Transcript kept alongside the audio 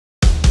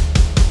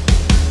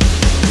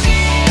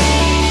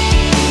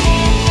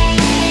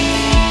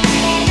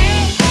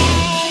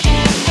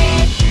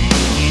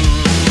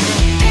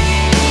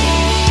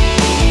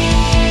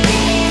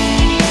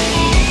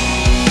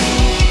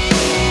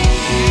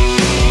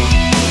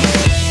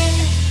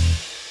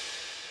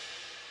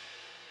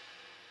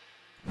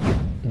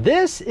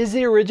This is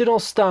the original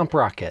Stomp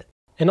Rocket,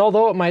 and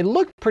although it might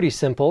look pretty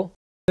simple,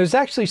 there's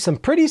actually some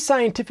pretty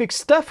scientific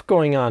stuff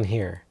going on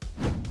here.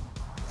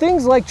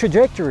 Things like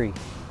trajectory,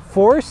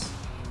 force,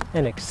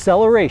 and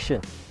acceleration.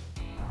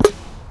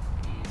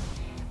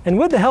 And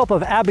with the help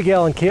of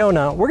Abigail and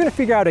Kiona, we're going to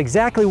figure out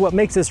exactly what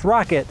makes this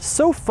rocket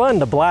so fun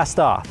to blast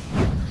off.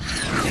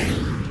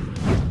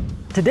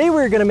 Today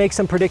we're going to make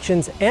some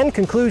predictions and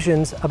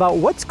conclusions about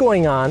what's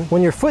going on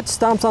when your foot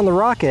stomps on the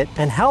rocket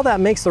and how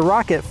that makes the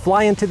rocket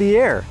fly into the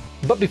air.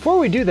 But before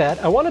we do that,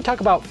 I want to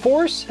talk about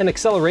force and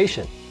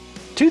acceleration.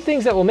 Two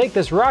things that will make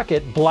this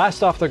rocket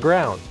blast off the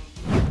ground.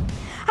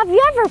 Have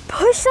you ever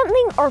pushed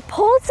something or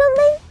pulled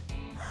something?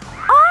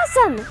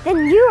 Awesome!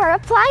 Then you are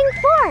applying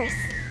force.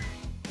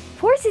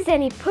 Force is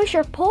any push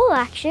or pull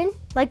action,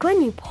 like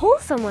when you pull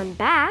someone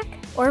back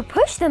or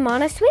push them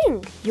on a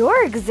swing.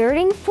 You're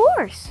exerting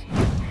force.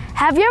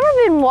 Have you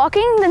ever been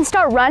walking then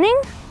start running?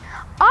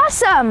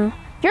 Awesome!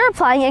 You're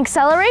applying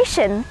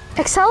acceleration.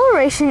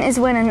 Acceleration is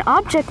when an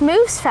object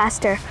moves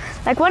faster.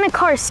 Like when a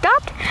car is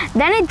stopped,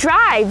 then it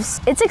drives.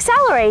 It's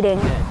accelerating.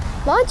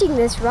 Launching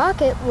this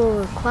rocket will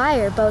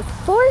require both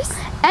force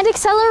and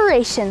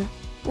acceleration.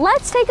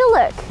 Let's take a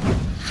look.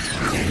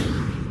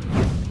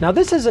 Now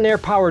this is an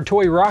air-powered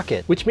toy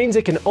rocket, which means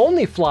it can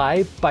only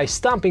fly by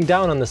stomping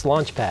down on this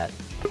launch pad.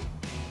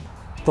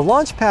 The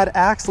launch pad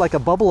acts like a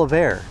bubble of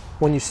air.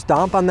 When you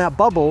stomp on that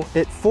bubble,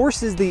 it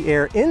forces the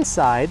air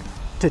inside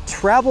to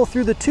travel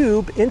through the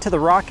tube into the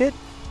rocket,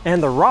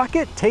 and the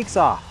rocket takes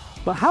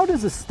off. But how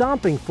does the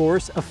stomping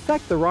force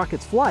affect the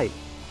rocket's flight?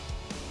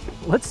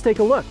 Let's take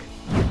a look.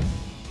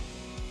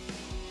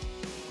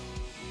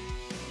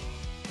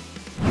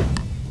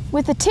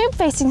 With the tube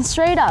facing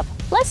straight up,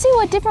 let's see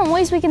what different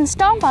ways we can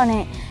stomp on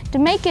it to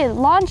make it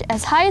launch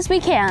as high as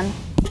we can.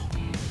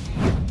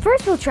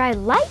 First we'll try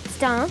light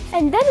stomps,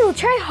 and then we'll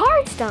try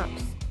hard stomps.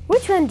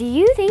 Which one do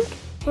you think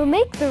will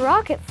make the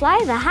rocket fly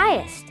the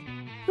highest?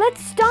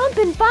 Let's stomp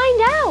and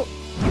find out!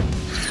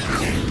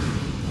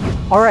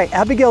 All right,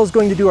 Abigail is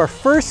going to do our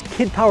first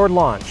kid-powered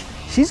launch.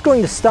 She's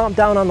going to stomp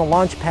down on the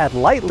launch pad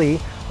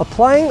lightly,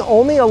 applying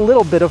only a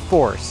little bit of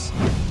force.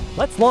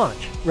 Let's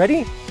launch.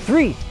 Ready?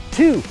 3,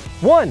 2,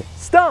 1,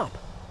 stomp!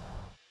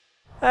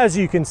 As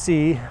you can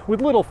see,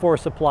 with little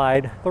force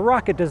applied, the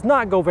rocket does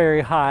not go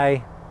very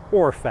high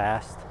or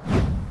fast.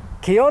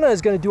 Kiona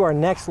is going to do our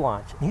next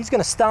launch, and he's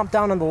going to stomp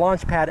down on the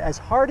launch pad as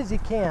hard as he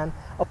can,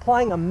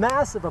 applying a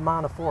massive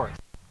amount of force.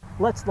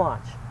 Let's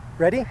launch.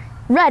 Ready?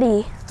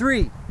 Ready.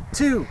 3,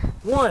 2,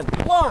 1,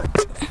 launch!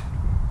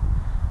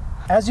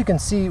 As you can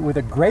see, with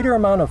a greater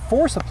amount of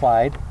force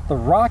applied, the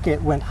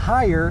rocket went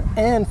higher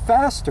and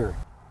faster.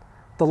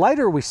 The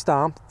lighter we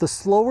stomp, the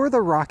slower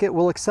the rocket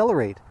will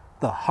accelerate.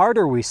 The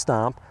harder we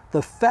stomp,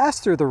 the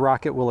faster the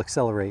rocket will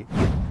accelerate.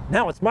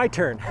 Now it's my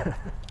turn.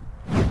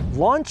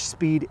 Launch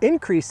speed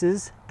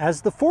increases as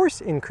the force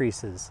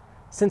increases.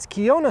 Since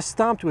Kiona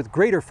stomped with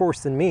greater force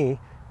than me,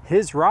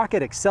 his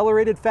rocket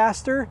accelerated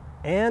faster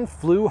and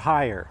flew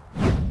higher.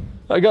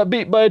 I got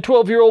beat by a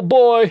 12-year-old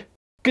boy.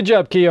 Good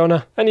job,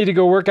 Kiona. I need to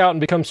go work out and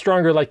become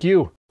stronger like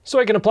you, so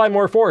I can apply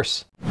more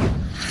force.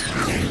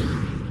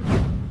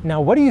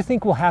 Now, what do you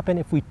think will happen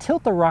if we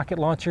tilt the rocket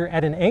launcher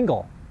at an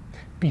angle?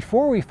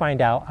 Before we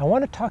find out, I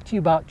want to talk to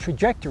you about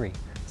trajectory,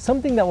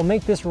 something that will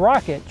make this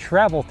rocket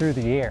travel through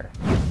the air.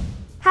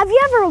 Have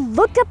you ever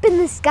looked up in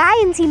the sky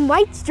and seen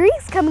white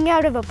streaks coming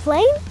out of a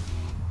plane?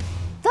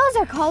 Those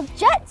are called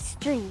jet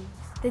streams.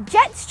 The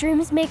jet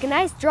streams make a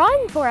nice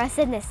drawing for us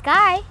in the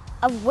sky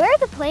of where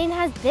the plane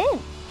has been.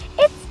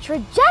 It's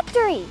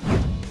trajectory.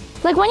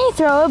 Like when you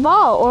throw a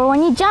ball or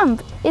when you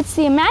jump, it's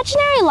the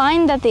imaginary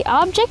line that the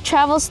object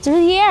travels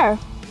through the air.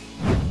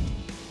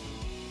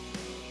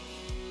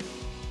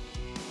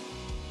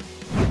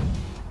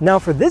 Now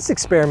for this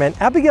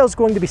experiment, Abigail is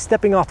going to be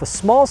stepping off a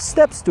small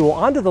step stool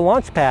onto the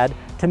launch pad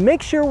to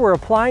make sure we're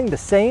applying the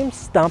same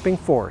stomping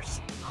force.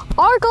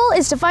 Our goal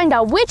is to find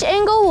out which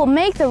angle will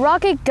make the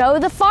rocket go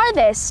the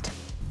farthest.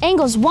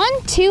 Angles 1,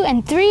 2,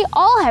 and 3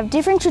 all have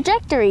different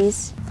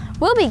trajectories.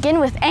 We'll begin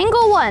with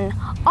angle 1.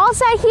 All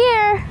set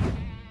here.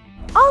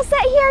 All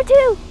set here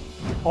too.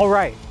 All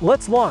right,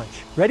 let's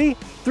launch. Ready?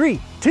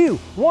 3, 2,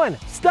 1,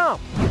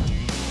 stomp!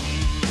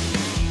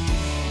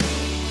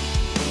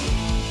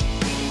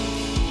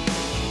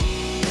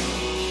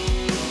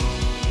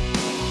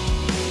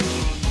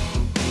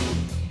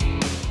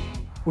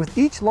 With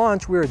each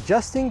launch, we're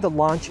adjusting the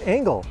launch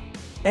angle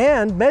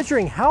and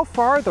measuring how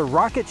far the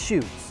rocket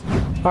shoots.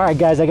 All right,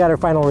 guys, I got our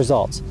final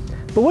results.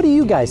 But what do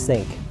you guys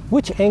think?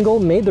 Which angle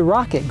made the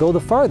rocket go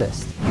the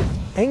farthest?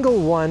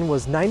 Angle 1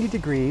 was 90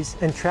 degrees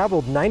and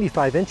traveled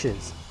 95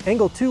 inches.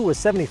 Angle 2 was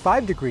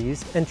 75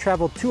 degrees and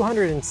traveled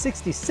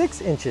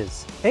 266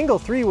 inches. Angle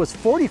 3 was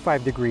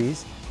 45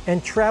 degrees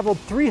and traveled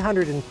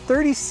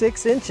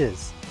 336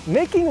 inches,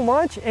 making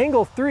launch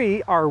angle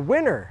 3 our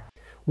winner,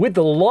 with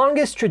the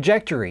longest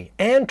trajectory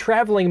and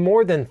traveling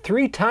more than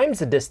 3 times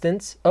the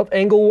distance of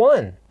angle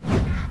 1.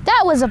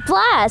 That was a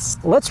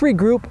blast! Let's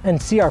regroup and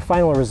see our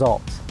final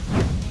results.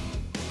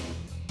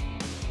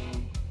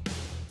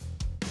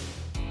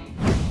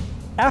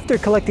 After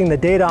collecting the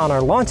data on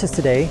our launches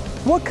today,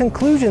 what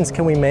conclusions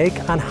can we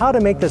make on how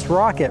to make this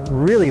rocket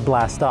really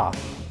blast off?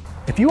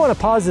 If you want to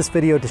pause this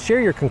video to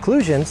share your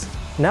conclusions,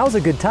 now's a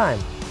good time.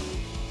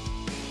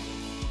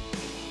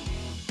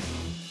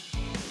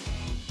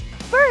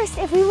 First,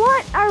 if we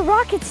want our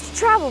rockets to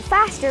travel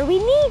faster, we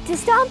need to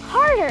stomp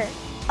harder.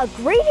 A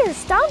greater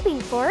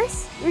stomping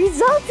force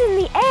results in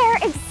the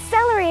air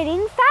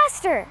accelerating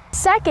faster.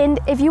 Second,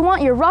 if you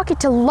want your rocket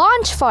to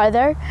launch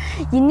farther,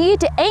 you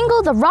need to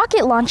angle the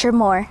rocket launcher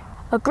more.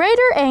 A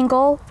greater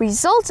angle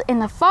results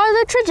in a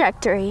farther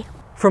trajectory.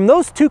 From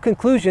those two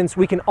conclusions,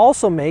 we can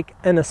also make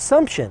an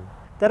assumption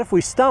that if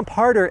we stomp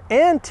harder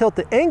and tilt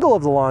the angle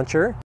of the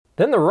launcher,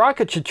 then the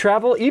rocket should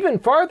travel even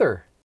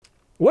farther.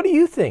 What do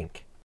you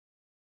think?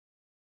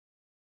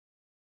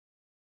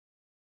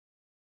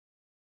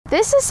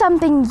 This is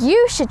something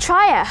you should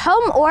try at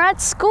home or at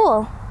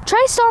school.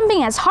 Try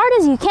stomping as hard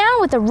as you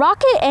can with the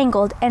rocket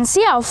angled and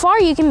see how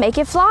far you can make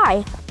it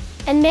fly.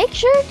 And make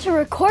sure to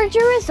record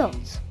your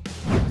results.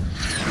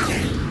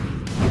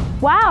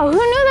 Wow, who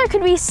knew there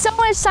could be so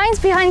much science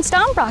behind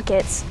Stomp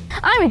Rockets?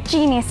 I'm a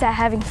genius at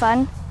having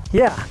fun.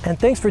 Yeah, and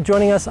thanks for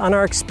joining us on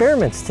our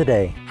experiments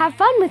today. Have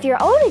fun with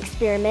your own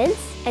experiments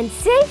and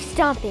safe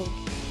stomping.